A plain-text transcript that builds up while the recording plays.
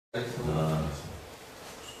Okay,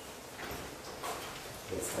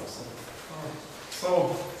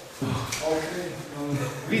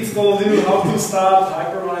 we told you how to start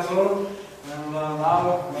Hypervisor, and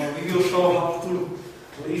now we will show how to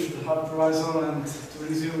leave the Hypervisor and to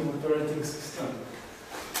resume operating system.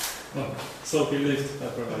 No, so we leave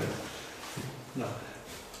Hypervisor. No.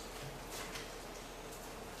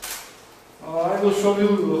 I will show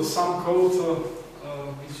you some code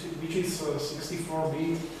which is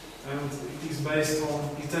 64-bit, and it is based on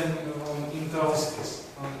Intel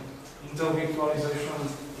virtualization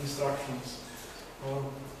instructions.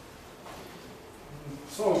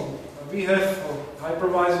 So we have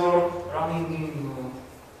Hypervisor running in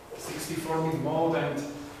 64-bit mode and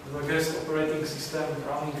the guest operating system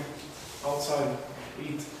running outside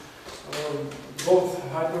it. Both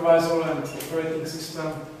Hypervisor and operating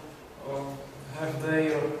system have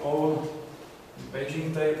their own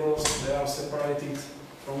paging tables. They are separated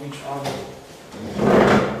from each other.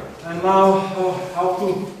 And now how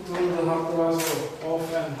to turn the Hypervisor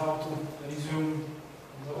off and how to resume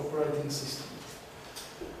the operating system.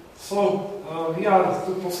 So here are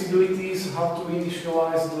two possibilities how to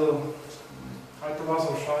initialize the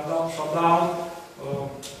Hypervisor shutdown.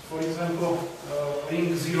 For example,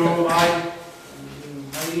 ring 0 I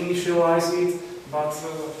initialize it, but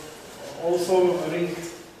also ring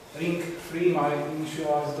 3 might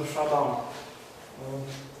initialize the shutdown.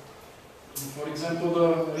 For example, the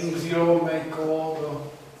ring 0 may call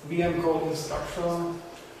the VM call instruction,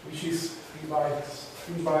 which is 3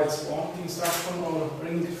 bytes long instruction, or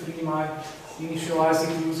ring 3 might initialize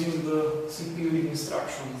it using the CPU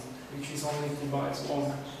instruction, which is only 2 bytes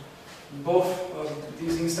long. Both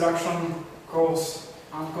these instructions cause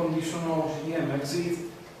unconditional VM exit,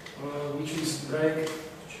 which is break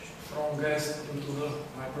from guest into the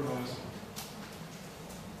hypervisor.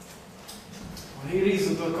 Here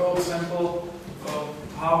is the code sample of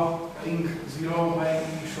how ring 0 may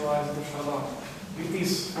initialize the shutdown. It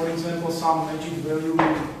is, for example, some magic value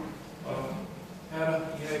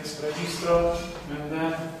REX register, and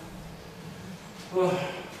then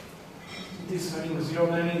it is ring 0,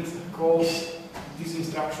 then it calls this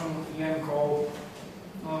instruction EM call.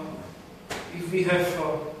 If we have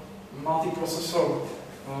multiprocessor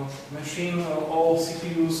machine, all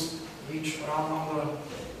CPUs which run under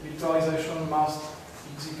virtualization must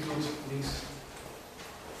execute this.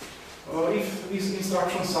 If this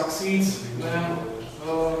instruction succeeds, then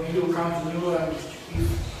we will continue, and if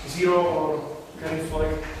 0 or carry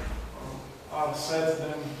flag are set,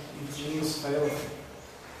 then it means failed.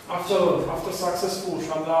 After successful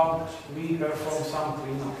shutdown, we perform some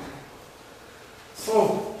cleanup. So,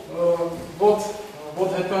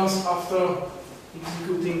 what happens after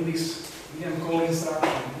executing this VM call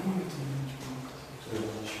instruction?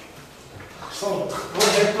 So,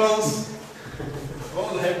 what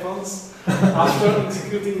happens after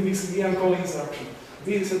executing this VM call instruction?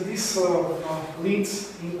 This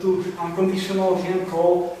leads into unconditional VM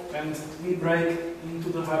call, and we break into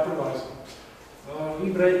the hypervisor. We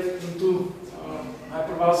break into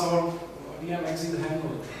hypervisor VM exit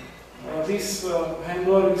handler. This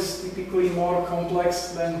handler is typically more complex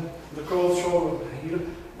than the code shown here,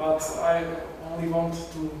 but I only want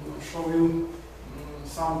to show you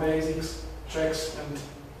some basics, checks, and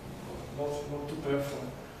what to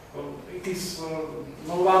perform. It is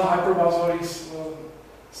no one hypervisor is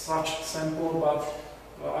such sample, but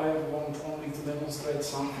I want only to demonstrate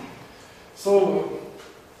something. So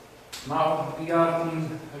now we are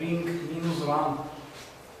in ring -1.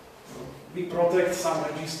 We protect some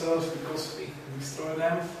registers because we destroy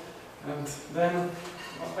them, and then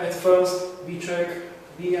at first we check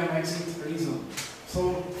VM exit reason.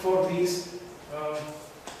 So for this,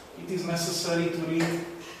 it is necessary to read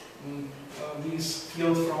this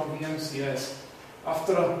field from VMCS.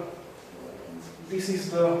 After this is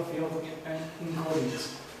the field encodings.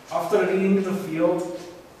 After reading the field,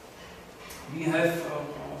 we have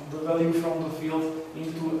the value from the field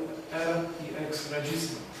into REX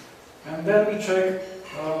register. And then we check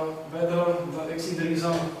whether the exit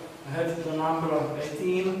reason had the number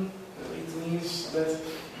 18. It means that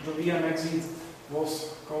the VM exit was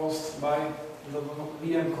caused by the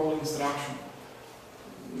VM call instruction.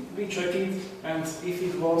 We check it, and if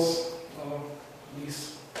it was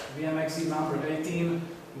this VM exit number 18,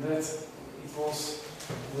 that it was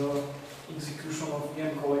the execution of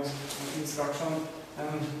VM call instruction,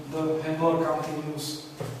 and the handler continues.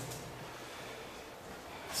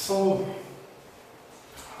 So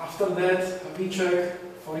after that, we check,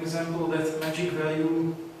 for example, that magic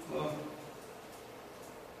value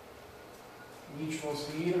which was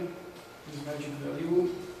here, this magic value,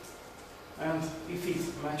 and if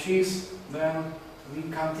it matches, then we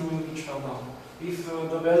continue with shutdown. If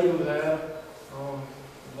the value there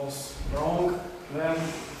was wrong, then,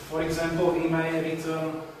 for example, we may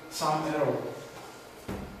return some error.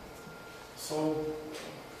 So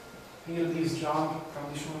here this jump,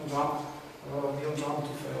 conditional jump, will jump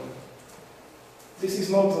to fail. This is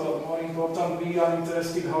not more important. We are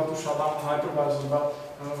interested how to shut down hypervisor, but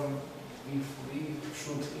we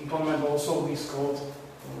should implement also this code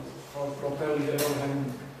for properly error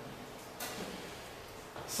handling.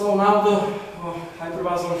 So now the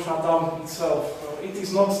hypervisor shutdown itself. It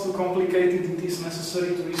is not too complicated. It is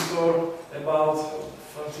necessary to restore about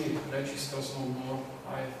 30 registers, no more.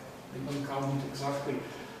 I didn't count it exactly.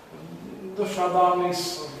 The shutdown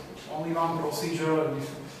is only one procedure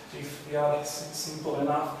if we are simple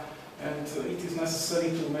enough, and it is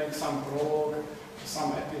necessary to make some prologue,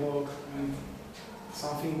 some epilogue, and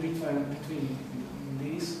something between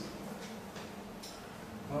these.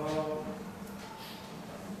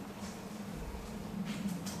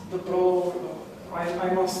 The prologue,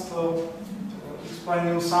 I must explain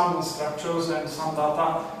you some structures and some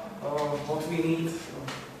data, what we need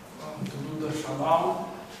to do the shutdown.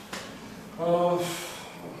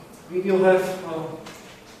 We will have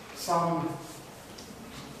some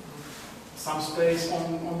space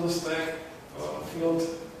on the stack filled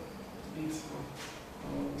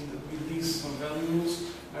with these values,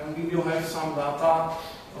 and we will have some data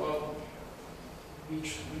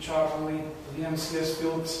which are only VMCS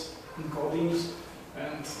fields encodings,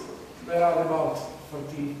 and there are about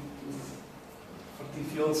 30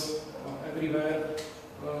 fields everywhere.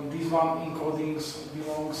 This one encodings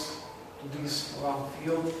belongs to this one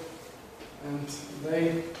field, and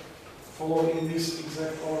they follow in this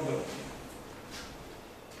exact order.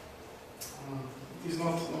 It is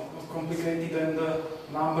not complicated, and the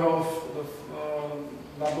number of the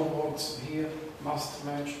double words here must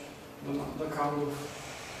match the count of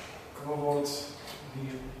cohorts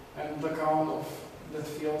here, and the count of that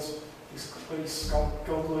fields is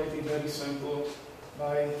calculated very simple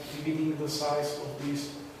by dividing the size of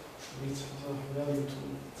this with the value 2.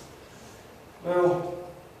 Well,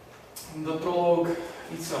 the prologue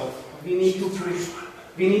itself, we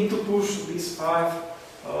need to push these 5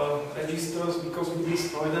 registers because we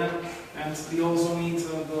destroy them, and we also need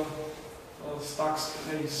the stack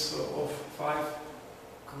space of 5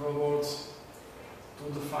 cohorts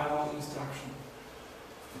to the final instruction.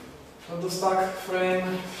 The stack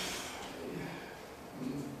frame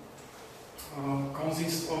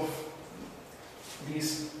consists of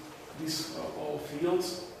these all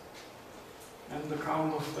fields, and the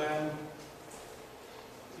count of them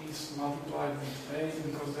is multiplied with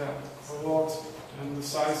 8 because they are cohorts, and the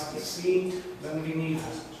size is C. Then we need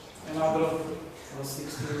another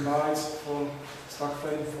 16 bytes for stack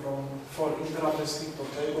frame for interrupt descriptor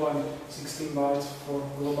table, and 16 bytes for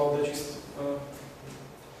global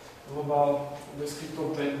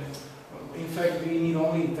descriptor table. In fact, we need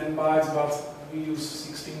only 10 bytes, but we use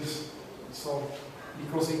 16, so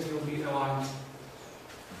because it will be aligned.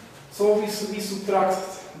 So we subtract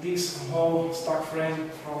this whole stack frame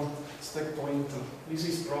from stack pointer. This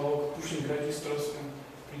is prologue, pushing registers and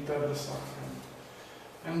prepare the stack frame.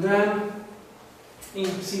 And then in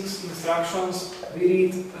 6 instructions we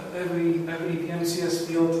read every VMCS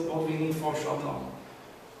field what we need for shutdown.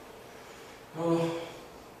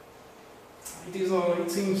 It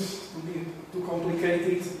seems to be too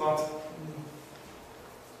complicated, but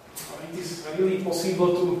it is really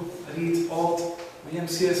possible to read all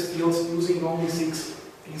VMCS fields using only 6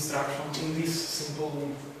 instructions in this simple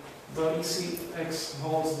loop. The ECX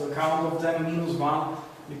holds the count of them -1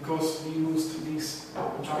 because we used this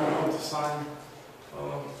jump sign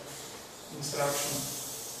instruction.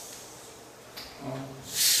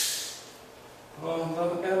 The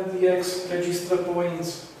LDX register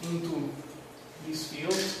points into these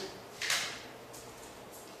fields,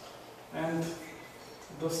 and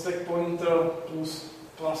the stack pointer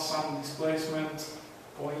plus some displacement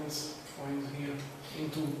points here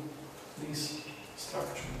into this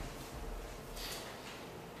structure.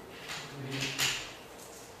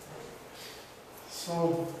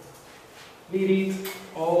 So we read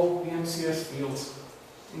all VMCS fields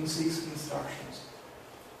in 6 instructions.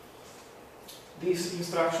 This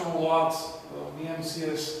instruction loads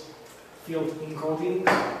VMCS field encoding,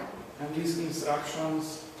 and these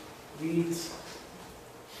instructions read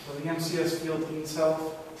the VMCS field itself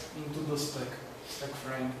into the stack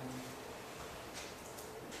frame.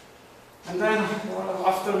 And then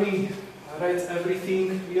after we read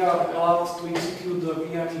everything, we are allowed to execute the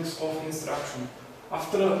VMX of instruction.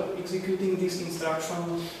 After executing this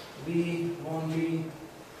instruction, we won't be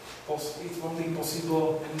it won't be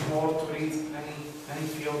possible anymore to read any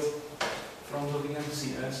field from the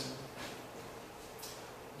VMCS.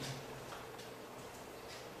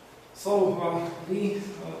 So we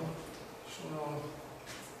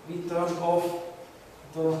turned off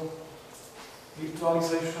the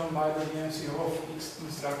virtualization by the VMC of X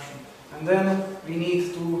instruction. And then we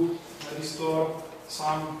need to restore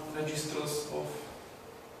some registers of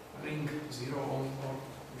ring 0 or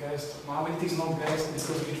guessed. Now it is not guessed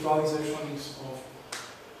because virtualization is off.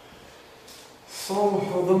 So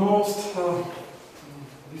the most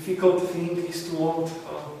difficult thing is to load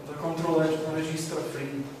the control register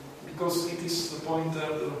free, because it is the pointer,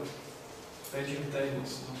 the paging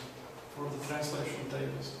tables, for the translation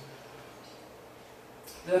tables.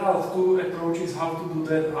 There are two approaches how to do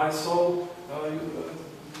that. I saw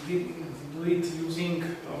you do it using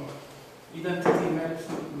identity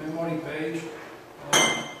memory page.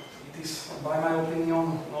 It is, by my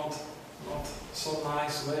opinion, not so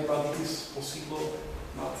nice way, but it is possible,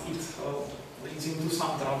 but it leads into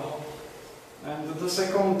some trouble. And the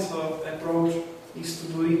second approach is to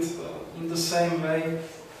do it in the same way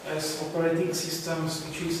as operating system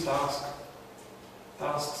switches tasks,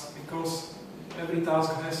 because every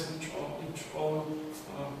task has its own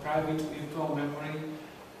private virtual memory,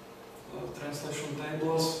 translation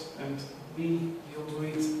tables, and we will do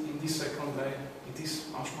it in this second way. It is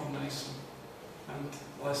much more nice and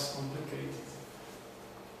less complicated.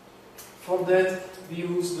 For that, we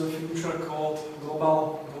use the feature called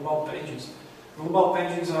global pages. Global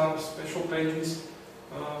pages are special pages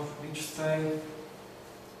which stay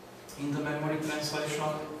in the memory translation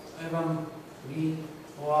even we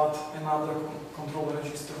load another control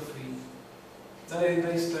register free.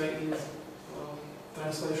 They stay in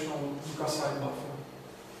translation side buffer.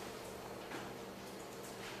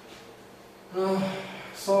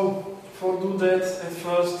 So for do that, at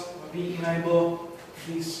first we enable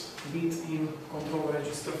this bit in control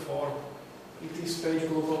register 4. It is page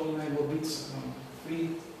global enable bits. 3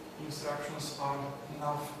 instructions are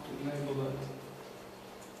enough to enable that.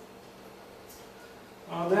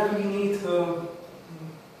 Then we need to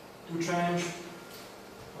change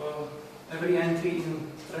every entry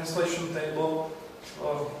in translation table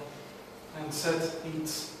and set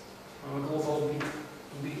its global bit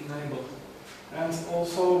to be enabled. And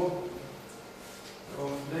also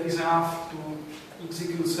there is enough to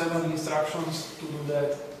execute 7 instructions to do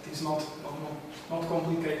that. It is not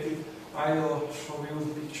complicated. I will show you a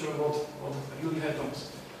picture what really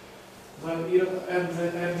happens. The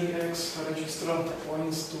RDX register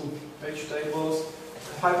points to page tables. The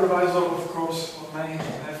hypervisor, of course, may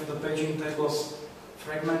have the paging tables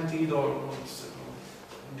fragmented or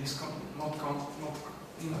not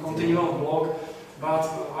in continual block, but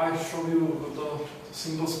I show you the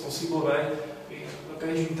simplest possible way. The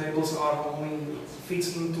paging tables are only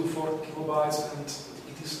fits into 4 kilobytes, and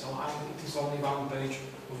it is aligned. It is only one page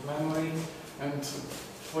of memory. And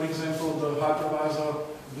for example, the hypervisor,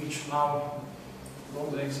 which now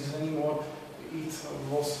don't exist anymore, it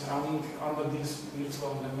was running under this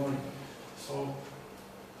virtual memory. So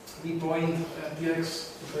we point RDX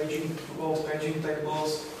to all paging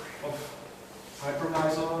tables of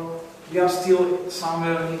hypervisor. We are still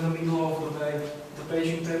somewhere in the middle of the way. The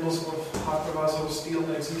paging tables of hypervisor still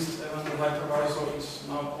exist, even the hypervisor is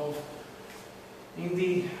now off. In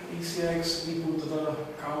the ECX we put the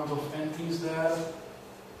count of entries there,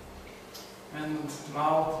 and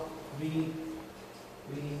now we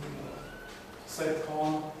set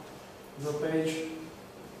on the page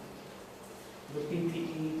the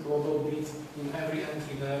PTE global bit in every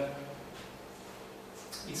entry there.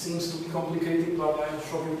 It seems to be complicated, but I will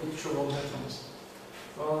show you a picture what happens.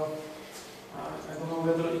 I don't know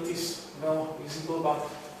whether it is well visible, but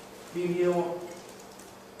we will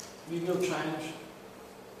change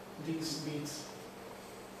these bits.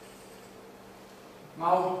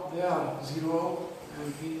 Now they are 0,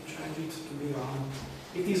 and we change it to be 1.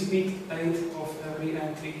 It is bit 8 of every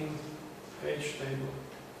entry in page table.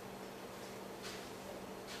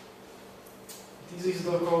 This is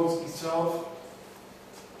the code itself.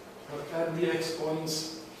 RDX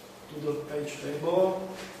points to the page table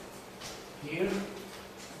here.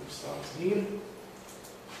 It starts here.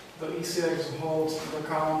 The ECX holds the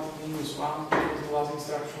count -1 because the last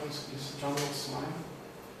instructions is Janet's line.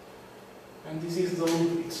 And this is the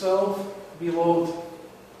loop itself. We load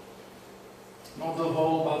not the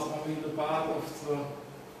whole, but only the part of the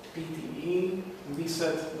PTE. We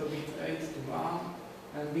set the bit 8 to 1,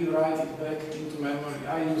 and we write it back into memory.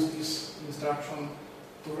 I use this instruction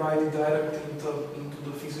to write it directly into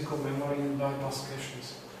the physical memory and bypass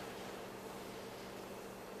caches.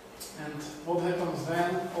 And what happens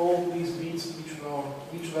then? All these bits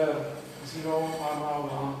which were 0 are now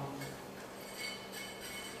 1.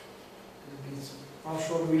 I'll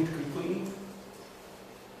show you it quickly.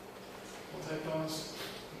 What happens?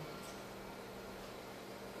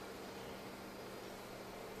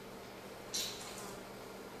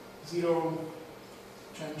 Zero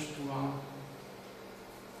change to 1.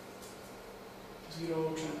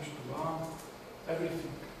 0 change to 1.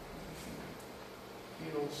 Everything.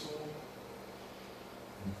 Here also.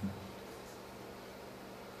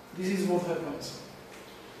 This is what happens.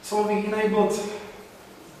 So we enabled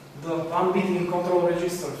the 1 bit in control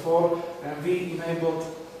register 4, and we enabled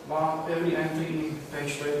every entry in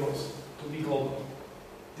page tables to be global.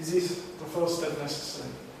 This is the first step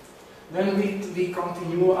necessary. Then we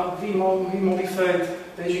continue and we modified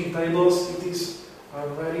paging tables. It is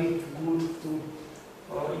very good to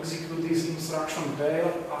execute this instruction there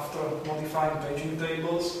after modifying paging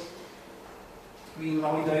tables. We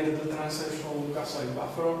invalidated the translational Lucasite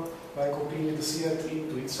buffer by copying the CR3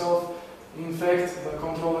 into itself. In fact, the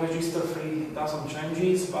control register 3 doesn't change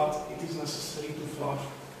it, but it is necessary to flush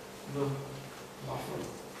the buffer.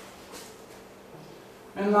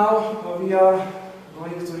 And now we are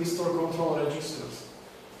going to restore control registers.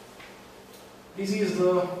 This is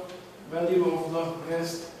the value of the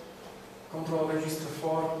guest control register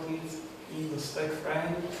 4 in the stack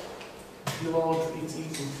frame. We load it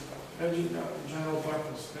into general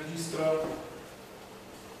purpose register,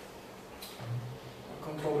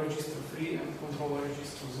 control register 3 and control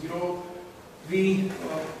register 0. We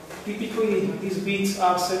typically these bits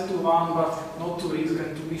are set to 1, but not to risk,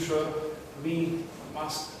 and to be sure we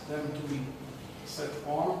must them to be set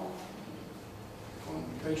on.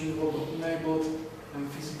 Paging will be enabled, and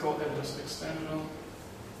physical address extension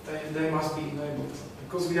they must be enabled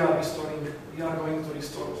because we are going to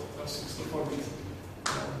restore a 64-bit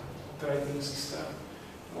operating system.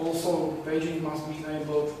 Also, paging must be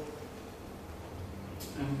enabled,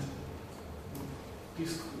 and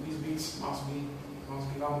these bits must be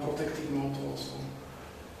on protected mode also.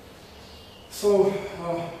 So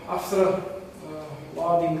after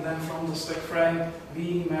loading them from the stack frame,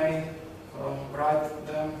 we may write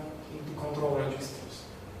them into control registers.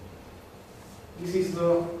 This is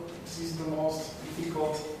the most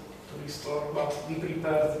difficult to restore, but we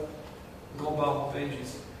prepared global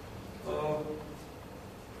pages.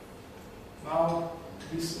 Now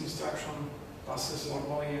this instruction passes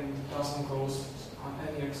normally and doesn't cause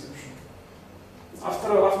any exception.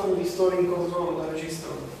 After restoring control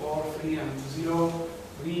register 4, 3 and 0,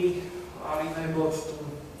 we are enabled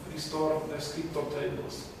to restore descriptor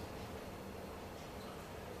tables.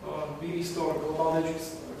 We restore global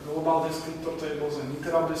descriptor tables and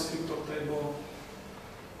interrupt descriptor table.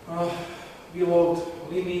 We load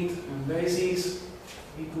limit and basis.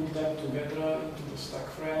 We put them together into the stack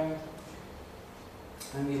frame,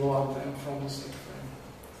 and we load them from the stack frame.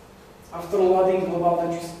 After loading global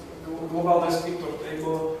descriptor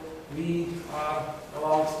table, we are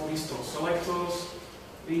allowed to restore selectors.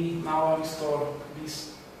 We now restore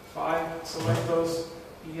these 5 selectors: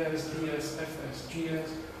 ES, DS, FS, GS,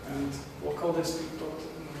 and local descriptor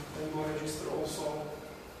table register also.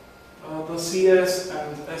 The CS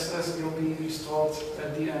and SS will be restored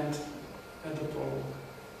at the end at the prologue.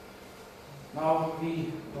 Now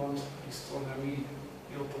we don't restore them,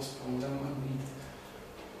 we will postpone them a bit.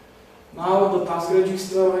 Now the task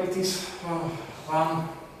register, it is one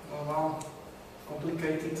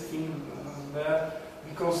complicated thing there,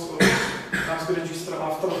 because task register,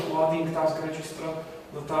 after loading task register,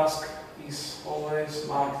 the task is always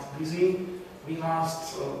marked busy. We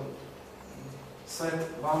must set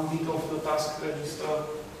 1 bit of the task register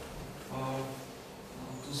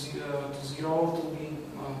to 0 to be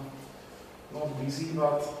not busy,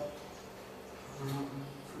 but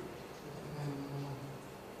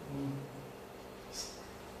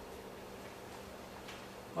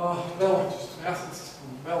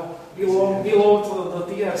we load the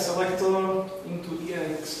TR selector into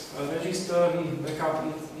EX register, we backup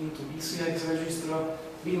it into ECX register,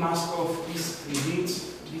 we mask off these 3 bits.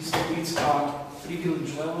 These 2 bits are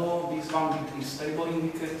privilege level. This 1 bit is stable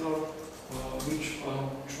indicator, which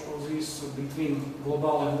chooses between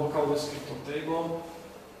global and local descriptor table.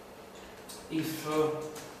 If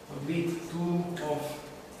bit 2 of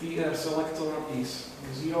TR selector is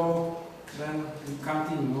 0, then we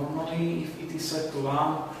continue normally. If it is set to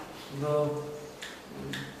 1, the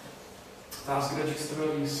task register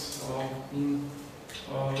is in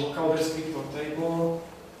local descriptor table.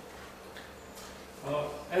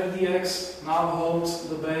 FDX now holds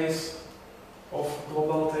the base of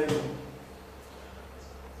global table.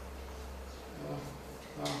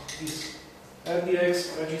 This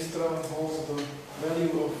RDX register holds the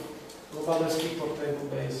value of global descriptor table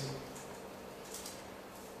base.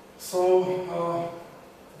 So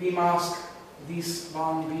we mask this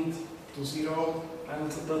one bit to 0,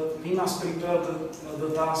 and we must prepare the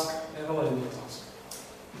task available task.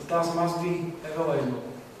 The task must be available.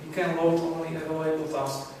 We can load only available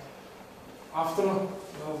task. After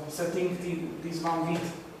setting this one bit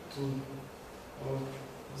to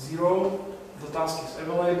 0, the task is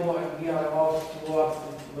available and we are allowed to load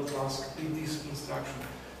the task with this instruction.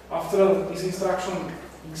 After this instruction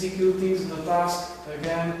executes, the task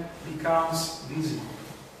again becomes busy.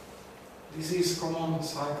 This is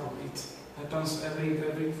this cycle. It happens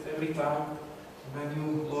every time when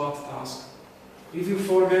you load task. If you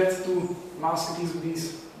forget to mask this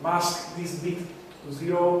bit to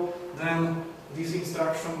 0, then this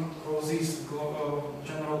instruction causes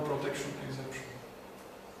general protection exception.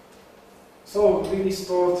 So we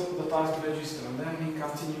restored the task register, and then we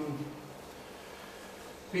continue.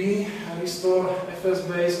 We restore FS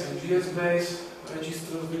base and GS base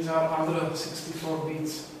registers. These are 164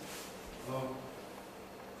 bits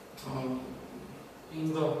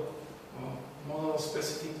in the model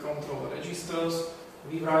specific control registers.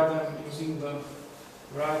 We write them using the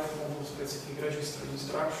write model specific register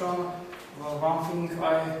instruction. One thing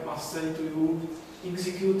I must say to you,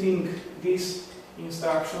 executing this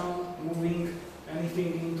instruction, moving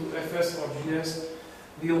anything into FS or GS,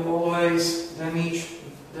 will always damage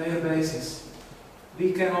their bases.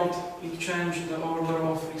 We cannot exchange the order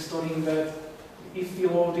of restoring that. If we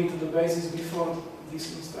loaded the bases before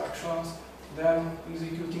these instructions, then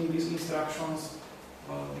executing these instructions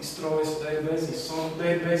destroys their bases. So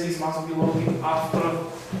their bases must be loaded after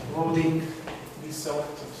loading these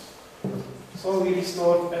selectors. So we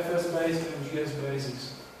restored FS base and GS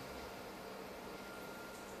bases.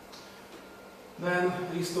 Then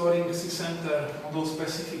restoring sysenter model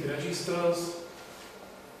specific registers.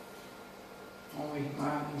 Only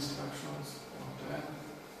 9 instructions, not 10.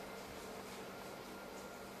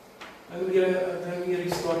 Then we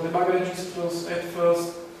restore debug registers. At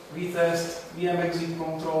first we test VM exit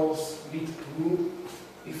controls bit 2.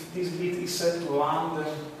 If this bit is set to 1,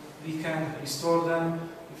 then we can restore them.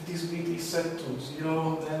 If this bit is set to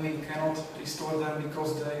 0, then we cannot restore them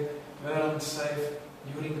because they weren't safe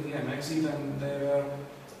during VM exit and they were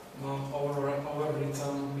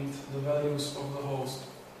overwritten with the values of the host.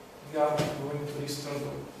 We are going to restore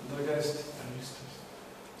the guest registers.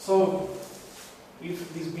 So,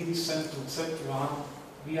 if this bit is set to 1,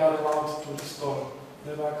 we are allowed to restore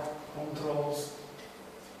debug controls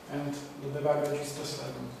and the debug register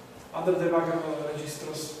 7. Other debug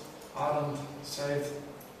registers aren't saved,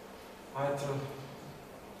 either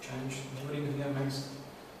changed during VM exit.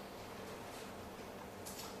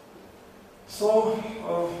 So,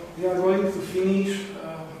 we are going to finish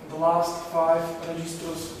the last 5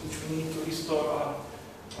 registers which we need to restore are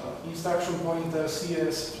instruction pointer,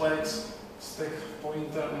 CS, flags, stack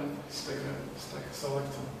pointer and stack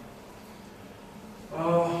selector.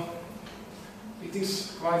 It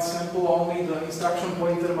is quite simple, only the instruction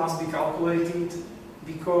pointer must be calculated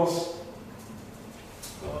because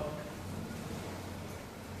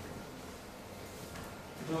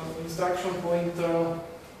the instruction pointer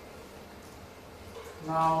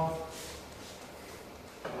now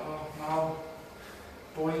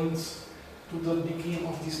points to the beginning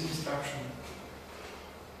of this instruction.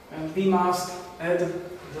 And we must add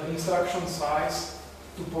the instruction size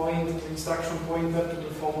to point the instruction pointer to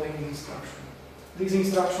the following instruction. This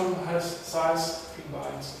instruction has size 3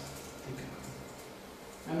 bytes typically,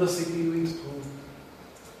 and the CPU is 2.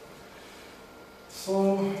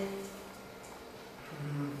 So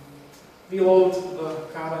we load the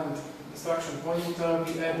current instruction pointer,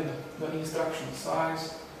 we add the instruction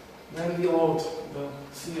size, then we load the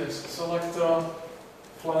CS selector,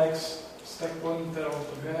 flags, stack pointer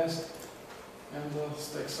of the guest, and the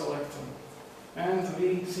stack selector. And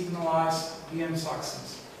we signalize VM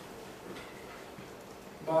success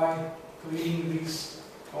by clearing these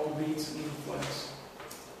all bits in flags.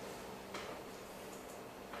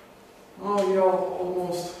 Now we are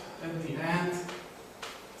almost at the end.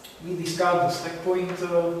 We discard the stack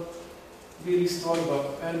pointer, we restore the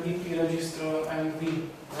RBP register, and we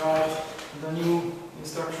write the new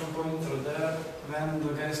instruction pointer there when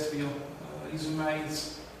the guest will resume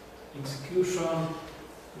its execution.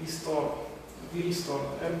 We restore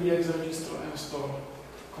RBX register and store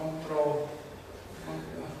control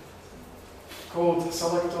code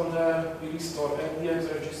selector there. We restore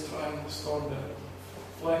RBX register and store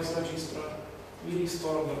the flags register. We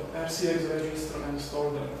restore the RCX register and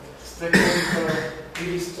store the stack pointer.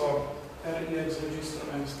 We restore REX register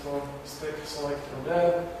and store stack selector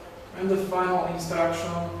there. And the final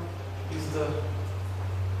instruction is the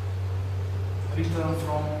return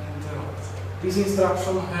from interrupt. This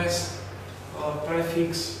instruction has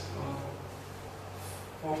prefix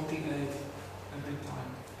 48 every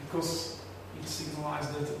time because it signals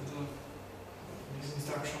that this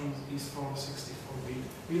instruction is for 64-bit.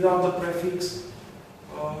 Without the prefix,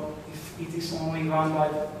 if it is only one by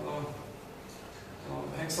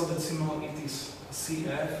hexadecimal, it is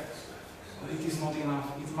CF. It is not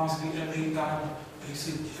enough. It must be every time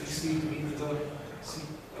received with the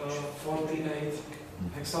 48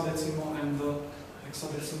 hexadecimal and the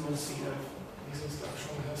hexadecimal CF. This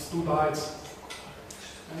instruction has 2 bytes.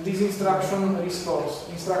 And this instruction restores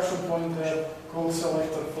instruction pointer, code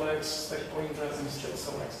selector, flags, stack pointer, and stack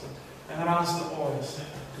selector, and runs the OS.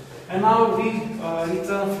 And now we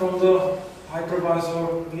return from the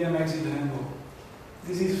hypervisor VM exit handle.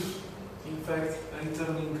 This is, in fact,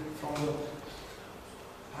 returning from the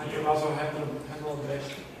hypervisor handle back.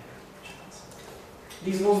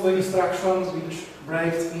 This was the instruction which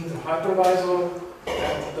braked into hypervisor,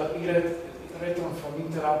 and the return from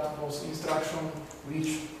interrupt was instruction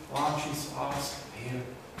which launches us here.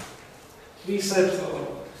 We set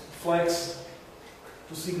flags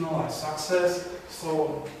to signalize success,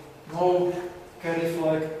 so no carry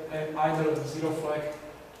flag, either 0 flag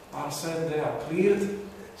are set, they are cleared,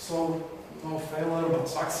 so no failure but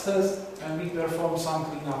success, and we perform some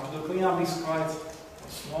cleanup. The cleanup is quite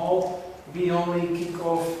small. We only kick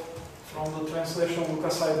off from the translation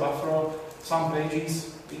Lucasite buffer some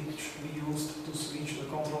pages which we used to switch the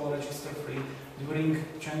control register free during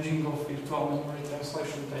changing of virtual memory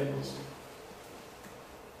translation tables.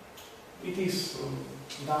 It is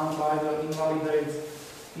done by the invalidate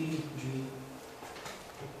PG.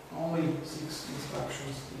 Only 6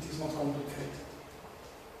 instructions. It is not complicated.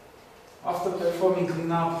 After performing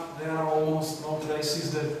cleanup, there are almost no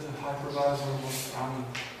traces that the hypervisor was running.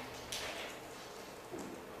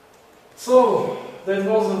 So, that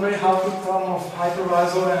was a very hard turn of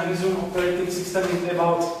hypervisor and resume operating system in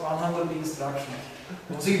about 100 instructions.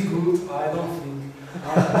 Was it good? I don't think.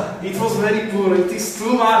 It was very poor. It is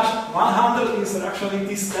too much. 100 instructions,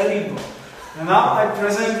 it is terrible. And now I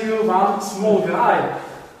present you one small guy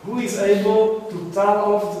who is able to turn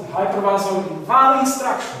off the hypervisor in one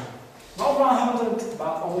instruction. Not 100,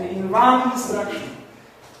 but only in one instruction.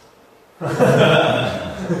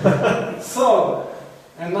 So,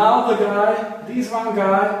 and now the guy, this one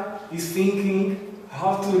guy, is thinking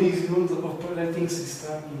how to resume the operating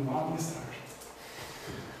system in one instruction.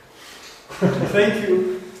 Thank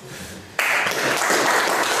you.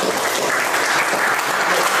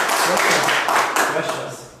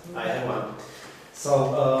 Questions? I have one.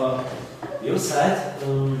 So, you said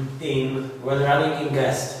when running in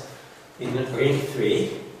guest in ring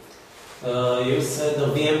 3, you said the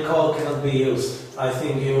VM call cannot be used. I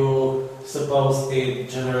think you suppose it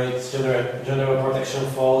generates general protection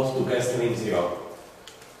fault to guest ring 0.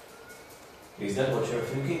 Is that what you're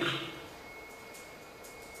thinking?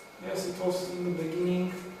 Yes, it was in the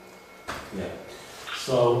beginning. Yeah.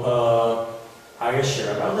 So, are you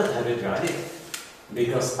sure about that? Have you tried it?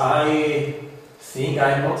 Because I think,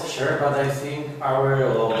 I'm not sure, but I think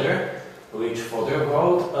our loader, which fodder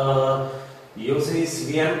wrote, uses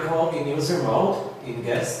VM call in user mode in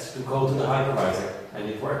guest to call to the hypervisor, and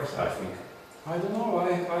it works, I think. I don't know,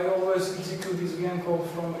 I always execute this VM call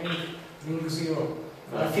from ring 0.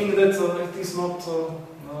 I think that it is not,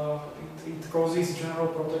 it causes general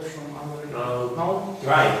protection under it. No?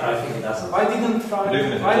 Right, I think it doesn't. I didn't try. But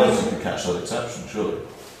even if it does, you can catch that exception, surely.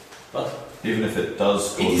 What? Even if it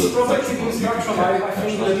does It cause is a protected protection, instruction. you I can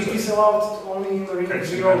think catch that it is allowed only in the ring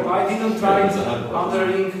 0. I didn't try it under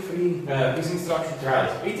ring 3, this instruction.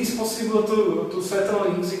 Right. It is possible to settle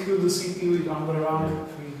and execute the CPU under ring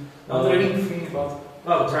 3. Under ring 3, but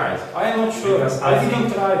Oh, right. I am not sure. Because I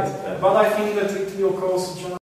didn't try it, but I think that it will cause general